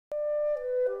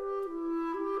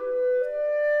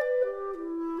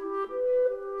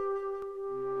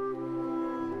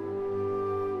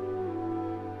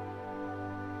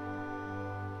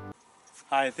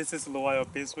Hi, this is Luwayo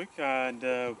Biswick, and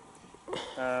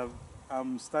uh,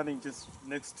 I'm standing just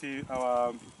next to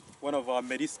our one of our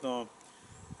medicinal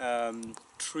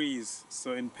trees.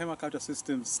 So in permaculture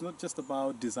systems, it's not just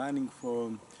about designing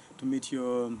for to meet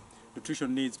your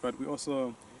nutrition needs, but we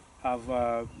also have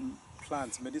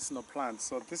plants, medicinal plants.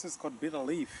 So this is called bitter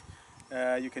leaf.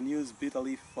 You can use bitter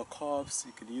leaf for coughs.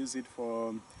 You can use it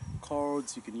for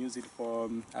colds. You can use it for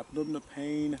abdominal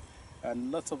pain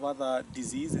and lots of other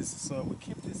diseases. So we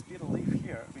keep this bitter leaf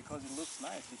here because it looks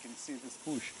nice. You can see this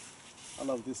bush. I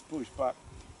love this bush, but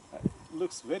it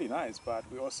looks very nice. But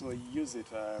we also use it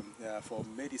for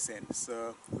medicine.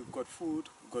 So we've got food,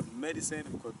 we've got medicine,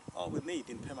 we've got all we need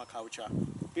in permaculture.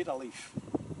 Bitter leaf.